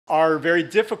are very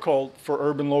difficult for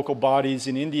urban local bodies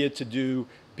in India to do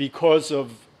because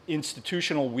of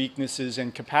institutional weaknesses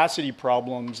and capacity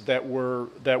problems that were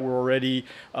already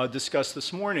discussed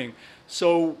this morning.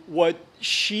 So what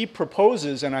she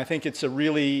proposes, and I think it's a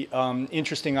really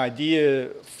interesting idea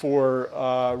for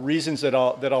reasons that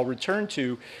I'll return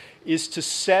to, is to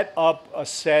set up a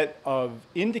set of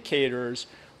indicators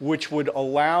which would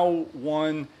allow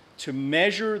one to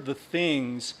measure the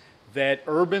things that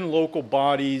urban local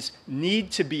bodies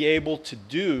need to be able to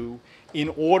do in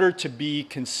order to be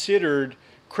considered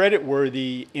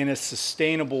creditworthy in a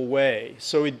sustainable way.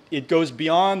 So it goes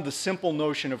beyond the simple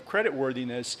notion of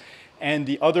creditworthiness and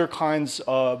the other kinds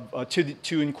of,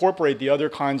 to incorporate the other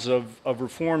kinds of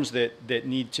reforms that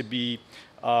need to be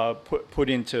put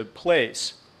into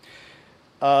place.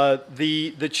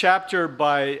 The chapter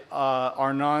by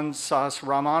Anand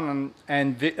Sahasramanan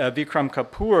and Vikram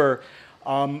Kapoor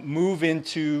move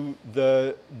into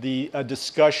a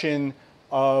discussion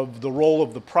of the role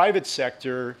of the private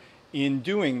sector in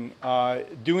doing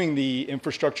the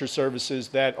infrastructure services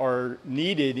that are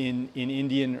needed in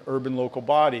Indian urban local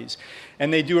bodies.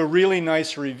 And they do a really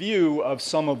nice review of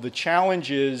some of the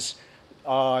challenges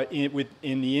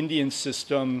in the Indian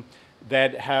system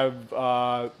that have,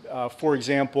 for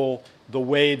example, the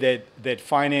way that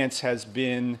finance has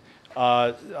been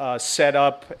set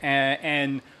up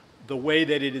and the way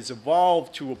that it has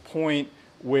evolved to a point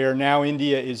where now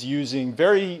India is using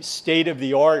very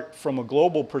state-of-the-art, from a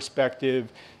global perspective,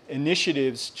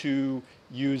 initiatives to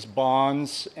use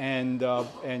bonds and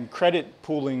credit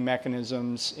pooling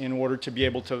mechanisms in order to be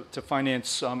able to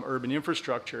finance urban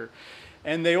infrastructure.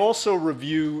 And they also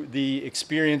review the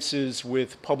experiences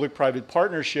with public-private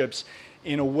partnerships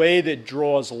in a way that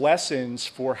draws lessons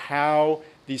for how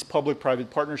these public-private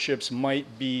partnerships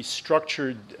might be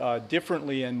structured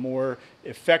differently and more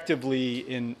effectively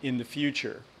in the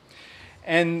future.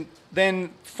 And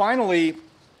then finally,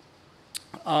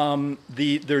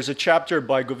 there's a chapter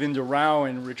by Govinda Rao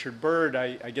and Richard Bird,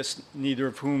 I guess neither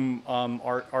of whom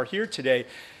are here today,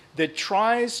 that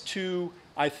tries to,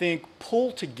 I think,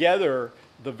 pull together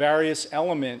the various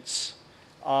elements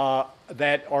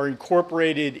that are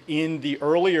incorporated in the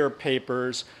earlier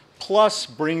papers, plus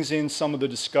brings in some of the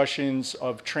discussions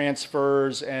of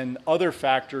transfers and other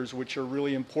factors which are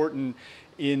really important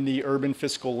in the urban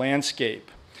fiscal landscape.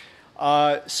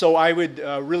 So I would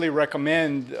really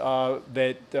recommend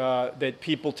that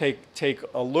people take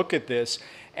a look at this.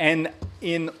 And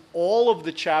in all of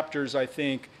the chapters, I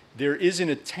think, there is an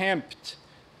attempt,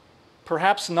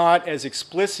 perhaps not as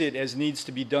explicit as needs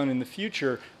to be done in the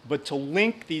future, but to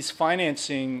link these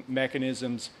financing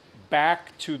mechanisms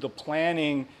back to the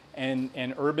planning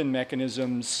and urban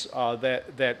mechanisms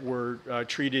that were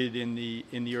treated in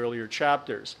the earlier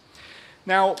chapters.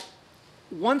 Now,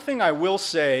 one thing I will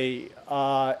say,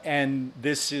 and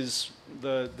this is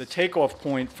the takeoff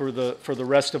point for the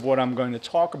rest of what I'm going to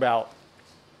talk about,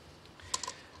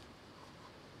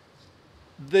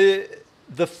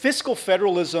 the fiscal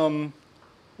federalism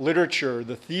literature,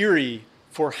 the theory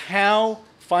for how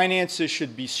finances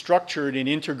should be structured in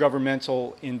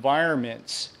intergovernmental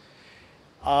environments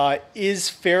is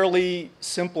fairly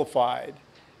simplified.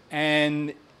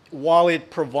 And while it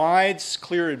provides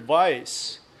clear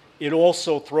advice, it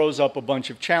also throws up a bunch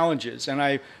of challenges. And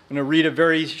I'm going to read a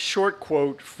very short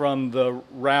quote from the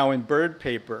Rao and Bird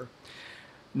paper.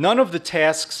 None of the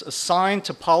tasks assigned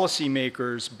to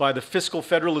policymakers by the fiscal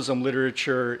federalism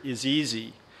literature is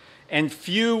easy, and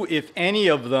few, if any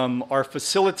of them, are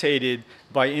facilitated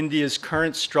by India's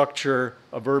current structure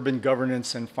of urban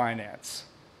governance and finance.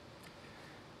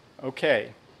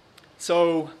 Okay,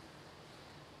 so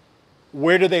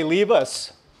where do they leave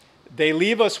us? They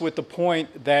leave us with the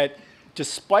point that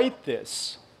despite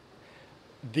this,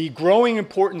 the growing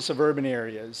importance of urban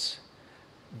areas,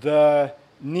 the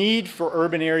need for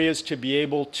urban areas to be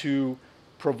able to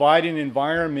provide an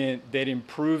environment that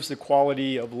improves the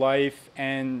quality of life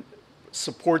and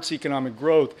supports economic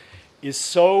growth is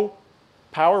so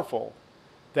powerful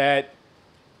that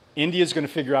India is going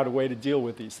to figure out a way to deal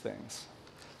with these things.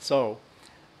 So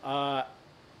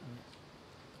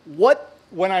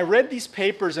when I read these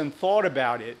papers and thought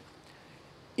about it,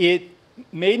 it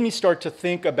made me start to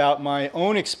think about my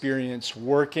own experience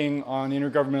working on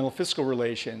intergovernmental fiscal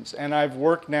relations. And I've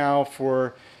worked now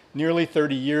for nearly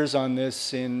 30 years on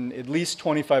this in at least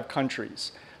 25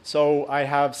 countries. So I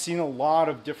have seen a lot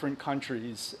of different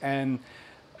countries, and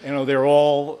they're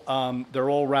all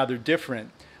rather different.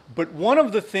 But one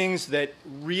of the things that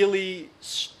really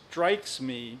strikes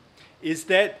me is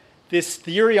that this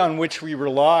theory on which we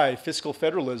rely, fiscal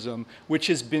federalism, which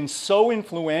has been so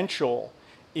influential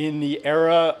in the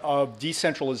era of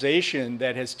decentralization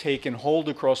that has taken hold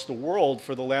across the world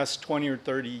for the last 20 or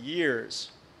 30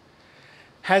 years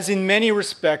has in many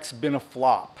respects been a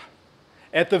flop.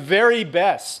 At the very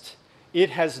best, it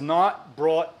has not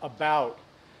brought about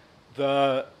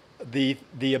the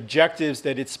objectives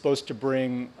that it's supposed to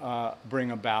bring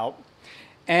about.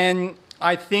 And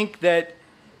I think that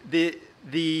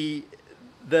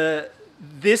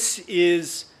this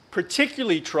is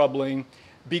particularly troubling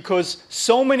because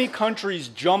so many countries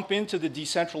jump into the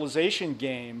decentralization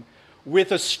game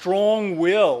with a strong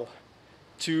will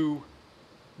to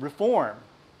reform,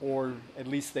 or at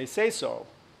least they say so.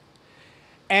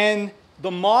 And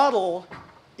the model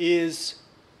is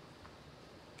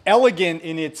elegant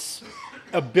in its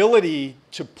ability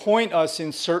to point us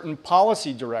in certain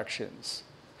policy directions.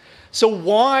 So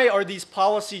why are these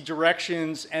policy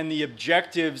directions and the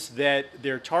objectives that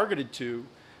they're targeted to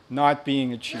not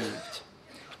being achieved?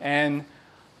 And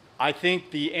I think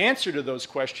the answer to those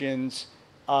questions,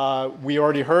 we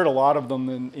already heard a lot of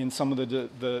them in some of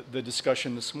the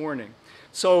discussion this morning.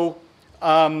 So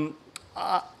I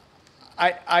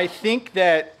think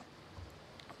that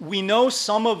we know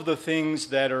some of the things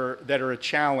that are a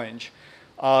challenge.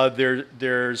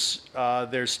 There's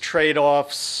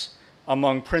trade-offs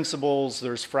among principles.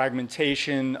 There's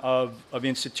fragmentation of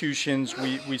institutions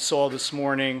we saw this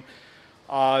morning.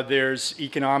 There's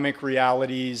economic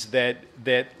realities that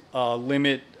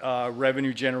limit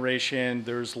revenue generation.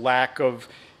 There's lack of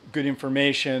good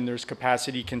information. There's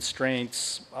capacity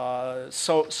constraints,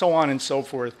 so on and so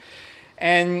forth.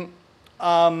 And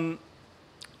I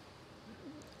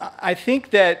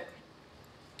think that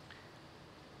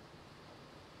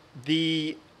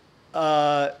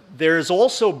there's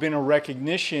also been a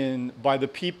recognition by the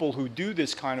people who do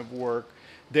this kind of work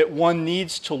that one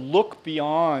needs to look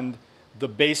beyond the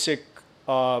basic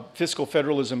fiscal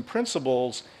federalism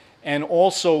principles and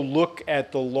also look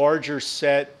at the larger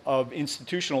set of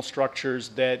institutional structures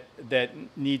that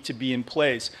need to be in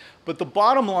place. But the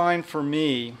bottom line for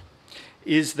me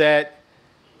is that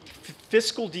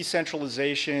fiscal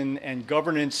decentralization and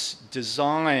governance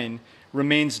design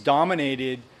remains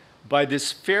dominated by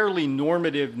this fairly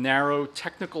normative, narrow,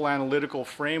 technical analytical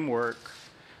framework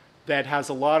that has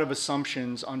a lot of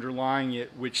assumptions underlying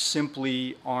it which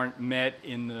simply aren't met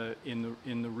in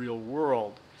the real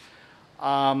world.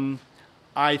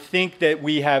 I think that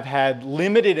we have had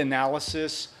limited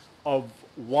analysis of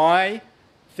why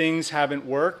things haven't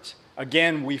worked.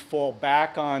 Again, we fall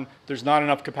back on there's not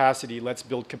enough capacity, let's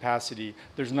build capacity.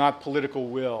 There's not political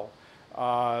will,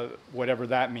 whatever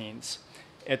that means,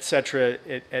 et cetera,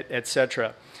 et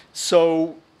cetera.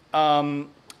 So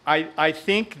I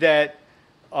think that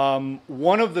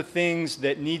one of the things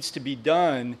that needs to be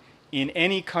done in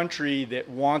any country that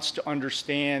wants to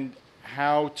understand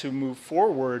how to move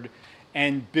forward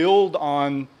and build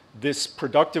on this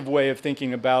productive way of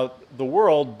thinking about the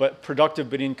world, but productive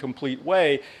but incomplete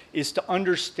way, is to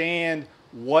understand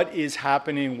what is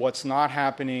happening, what's not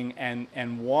happening,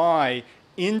 and why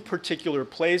in particular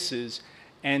places,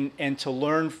 and to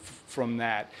learn from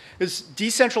that. Because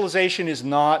decentralization is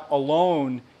not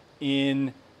alone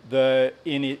in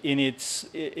its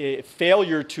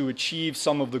failure to achieve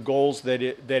some of the goals that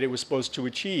it was supposed to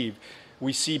achieve.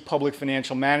 We see public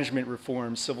financial management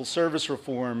reform, civil service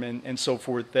reform, and so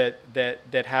forth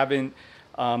that haven't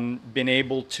been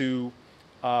able to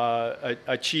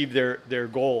achieve their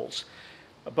goals.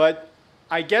 But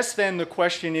I guess then the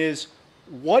question is,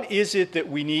 what is it that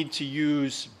we need to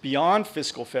use beyond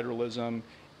fiscal federalism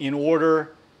in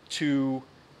order to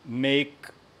make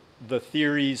the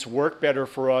theories work better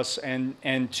for us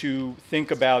and to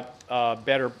think about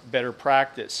better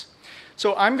practice?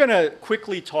 So I'm going to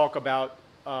quickly talk about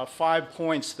 5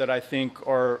 points that I think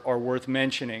are worth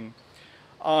mentioning.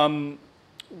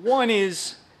 One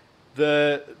is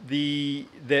that the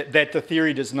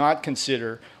theory does not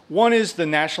consider. One is the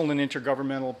national and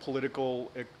intergovernmental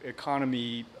political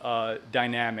economy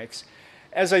dynamics.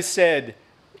 As I said,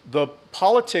 the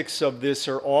politics of this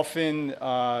are often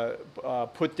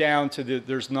put down to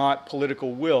there's not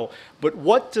political will. But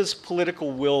what does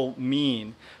political will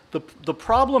mean? The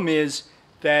problem is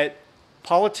that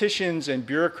politicians and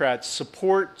bureaucrats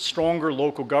support stronger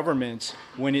local governments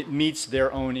when it meets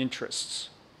their own interests.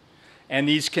 And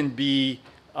these can be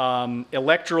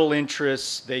electoral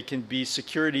interests, they can be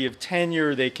security of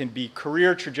tenure, they can be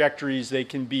career trajectories, they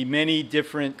can be many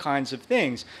different kinds of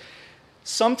things.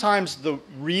 Sometimes the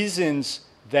reasons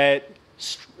that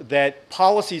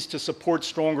policies to support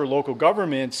stronger local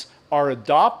governments are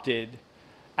adopted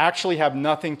actually have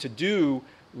nothing to do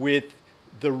with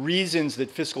the reasons that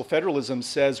fiscal federalism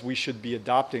says we should be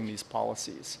adopting these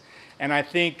policies. And I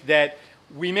think that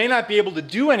we may not be able to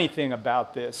do anything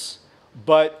about this,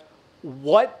 but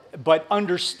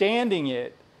understanding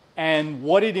it and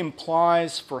what it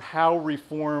implies for how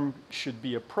reform should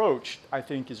be approached, I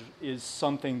think is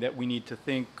something that we need to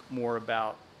think more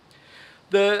about.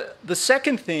 The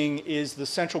second thing is the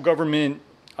central government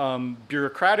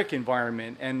bureaucratic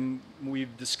environment, and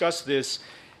we've discussed this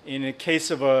in a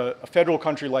case of a federal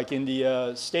country like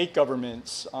India, state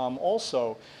governments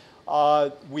also.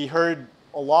 We heard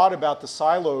a lot about the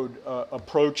siloed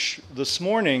approach this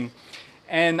morning,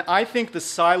 and I think the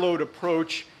siloed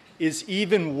approach is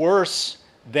even worse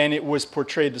than it was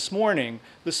portrayed this morning.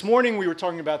 This morning we were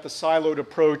talking about the siloed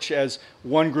approach as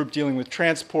one group dealing with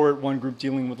transport, one group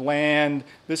dealing with land,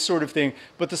 this sort of thing.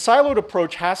 But the siloed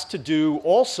approach has to do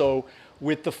also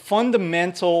with the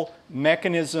fundamental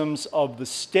mechanisms of the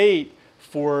state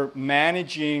for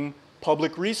managing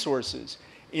public resources.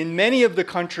 In many of the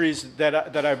countries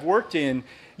that I've worked in,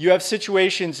 you have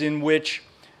situations in which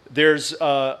there's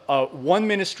one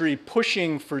ministry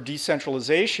pushing for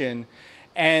decentralization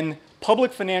and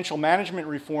public financial management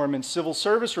reform and civil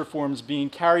service reforms being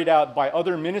carried out by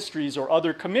other ministries or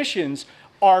other commissions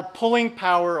are pulling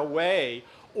power away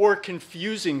or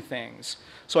confusing things.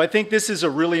 So I think this is a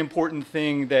really important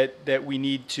thing that we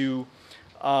need to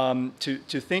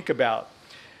think about.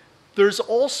 There's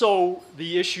also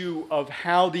the issue of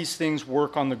how these things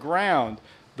work on the ground,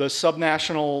 the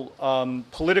subnational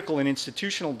political and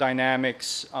institutional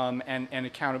dynamics and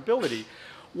accountability.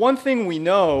 One thing we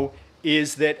know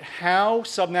is that how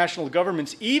subnational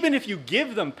governments, even if you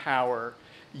give them power,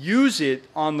 use it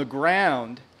on the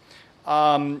ground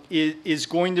is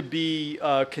going to be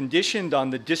conditioned on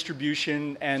the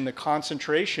distribution and the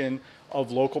concentration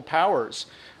of local powers.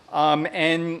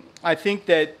 And I think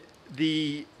that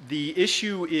the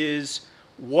issue is,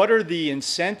 what are the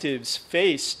incentives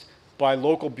faced by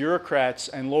local bureaucrats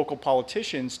and local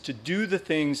politicians to do the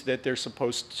things that they're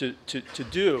supposed to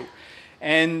do?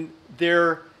 And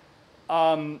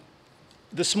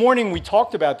this morning we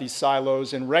talked about these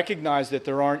silos and recognized that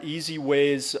there aren't easy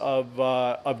ways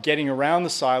of getting around the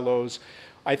silos.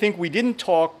 I think we didn't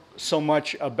talk so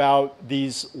much about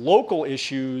these local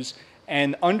issues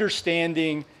and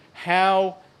understanding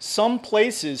how some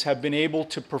places have been able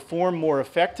to perform more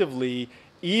effectively,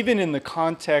 even in the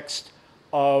context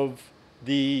of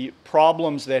the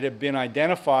problems that have been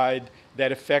identified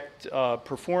that affect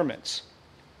performance.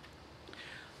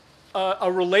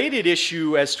 A related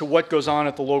issue as to what goes on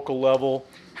at the local level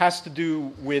has to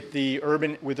do with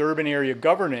urban area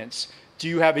governance. Do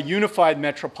you have a unified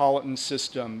metropolitan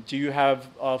system? Do you have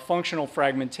functional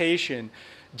fragmentation?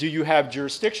 Do you have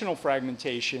jurisdictional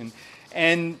fragmentation?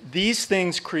 And these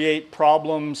things create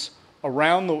problems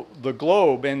around the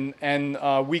globe, and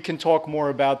we can talk more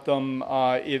about them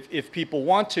if people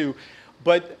want to.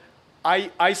 But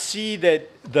I see that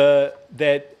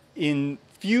in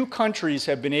few countries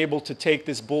have been able to take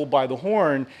this bull by the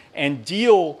horn and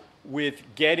deal with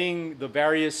getting the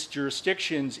various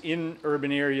jurisdictions in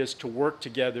urban areas to work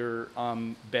together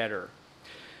better.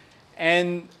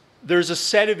 And there's a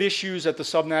set of issues at the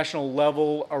subnational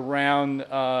level around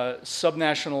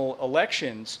subnational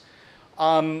elections.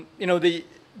 You know,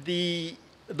 the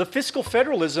fiscal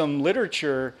federalism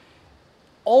literature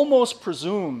almost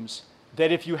presumes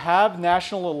that if you have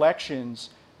national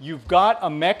elections, you've got a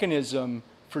mechanism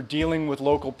for dealing with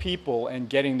local people and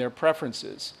getting their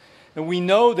preferences. And we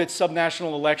know that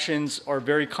subnational elections are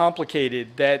very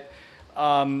complicated, that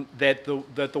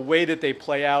the way that they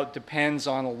play out depends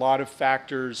on a lot of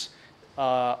factors,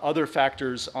 other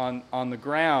factors on the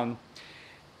ground.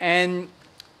 And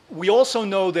we also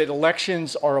know that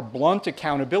elections are a blunt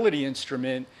accountability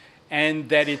instrument, and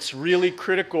that it's really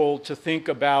critical to think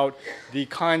about the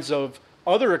kinds of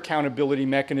other accountability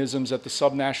mechanisms at the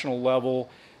subnational level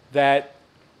that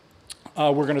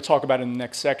we're going to talk about in the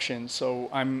next section. So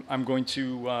I'm going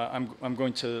to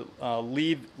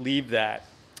leave that.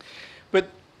 But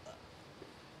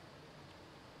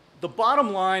the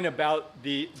bottom line about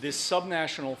this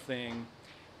subnational thing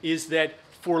is that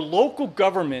for local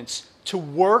governments to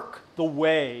work the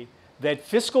way that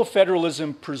fiscal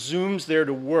federalism presumes they're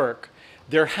to work,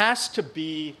 there has to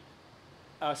be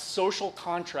a social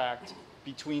contract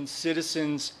between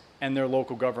citizens and their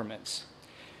local governments.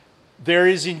 There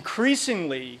is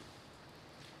increasingly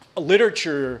a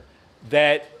literature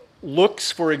that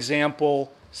looks, for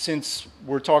example, since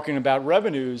we're talking about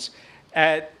revenues,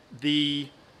 at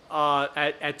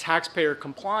taxpayer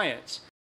compliance.